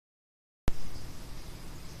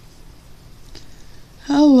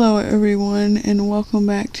Hello everyone and welcome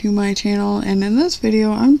back to my channel, and in this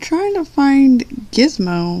video I'm trying to find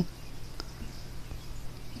Gizmo.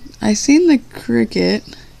 I seen the cricket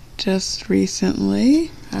just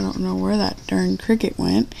recently. I don't know where that darn cricket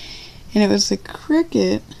went, and it was the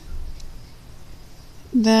cricket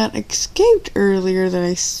that escaped earlier that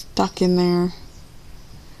I stuck in there.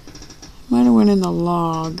 Might have went in the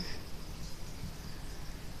log.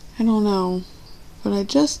 I don't know, but I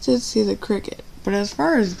just did see the cricket. But as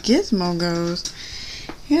far as Gizmo goes,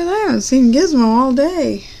 yeah, I haven't seen Gizmo all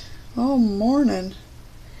day, all morning.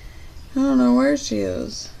 I don't know where she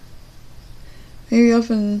is. Maybe up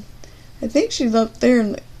in, I think she's up there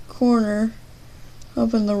in the corner,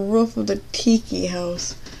 up in the roof of the tiki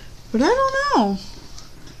house. But I don't know.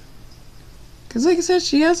 Because like I said,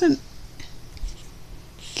 she hasn't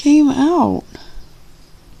came out.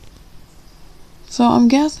 So I'm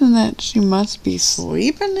guessing that she must be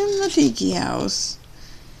sleeping in the tiki house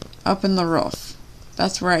up in the roof.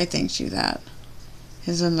 That's where I think she's at,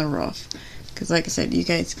 is in the roof. Because like I said, you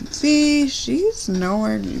guys can see she's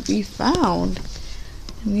nowhere to be found.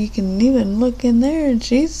 And you can even look in there and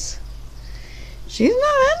she's not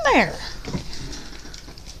in there.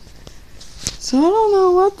 So I don't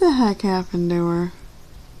know what the heck happened to her.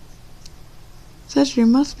 Says she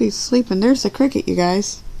must be sleeping. There's the cricket, you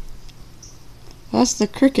guys. That's the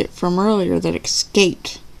cricket from earlier that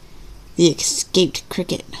escaped. The escaped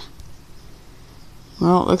cricket.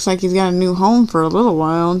 Well, it looks like he's got a new home for a little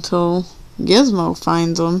while until Gizmo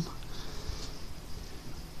finds him.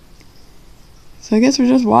 So I guess we're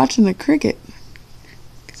just watching the cricket.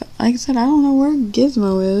 Like I said, I don't know where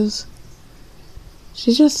Gizmo is.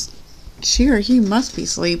 She or he must be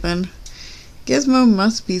sleeping. Gizmo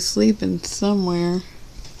must be sleeping somewhere.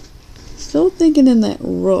 Still thinking in that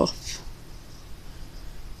roof.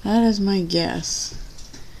 That is my guess.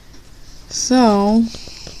 So,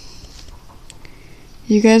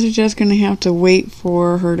 you guys are just going to have to wait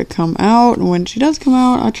for her to come out. And when she does come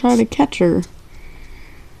out, I'll try to catch her.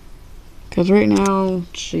 Because right now,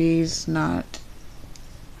 she's not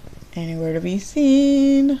anywhere to be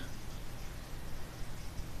seen.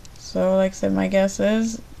 So, like I said, my guess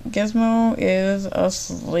is Gizmo is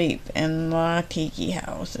asleep in the tiki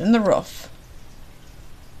house, in the roof.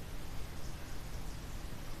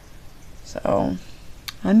 So,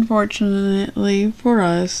 unfortunately for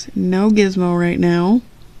us, no Gizmo right now.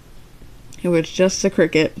 It was just the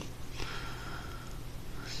cricket.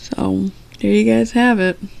 So, there you guys have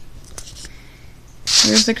it.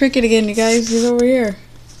 There's the cricket again, you guys. He's over here.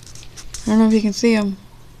 I don't know if you can see him.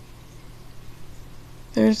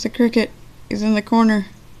 There's the cricket. He's in the corner.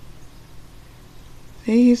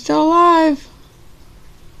 See, he's still alive.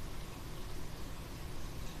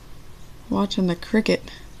 Watching the cricket.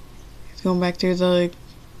 Going back through the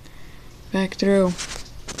back through.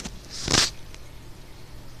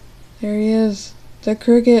 There he is. The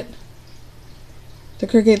cricket. The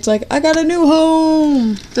cricket's like, I got a new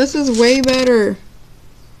home. This is way better.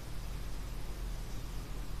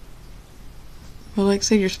 Well, like I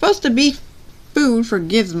said, you're supposed to be food for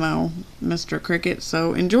Gizmo, Mr. Cricket.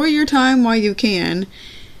 So enjoy your time while you can,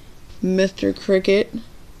 Mr. Cricket,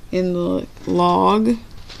 in the log.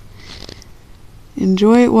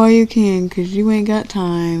 Enjoy it while you can, because you ain't got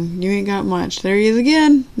time. You ain't got much. There he is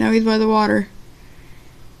again. Now he's by the water.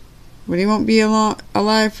 But he won't be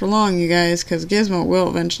alive for long, you guys, because Gizmo will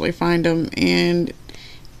eventually find him. And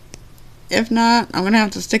if not, I'm going to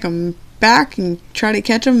have to stick him back and try to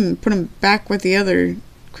catch him and put him back with the other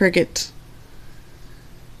crickets.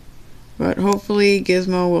 But hopefully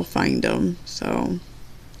Gizmo will find him. So,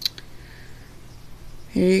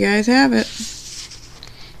 here you guys have it.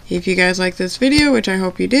 If you guys like this video, which I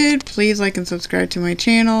hope you did, please like and subscribe to my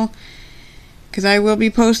channel, because I will be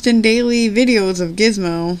posting daily videos of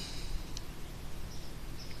Gizmo.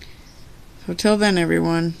 So till then,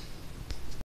 everyone.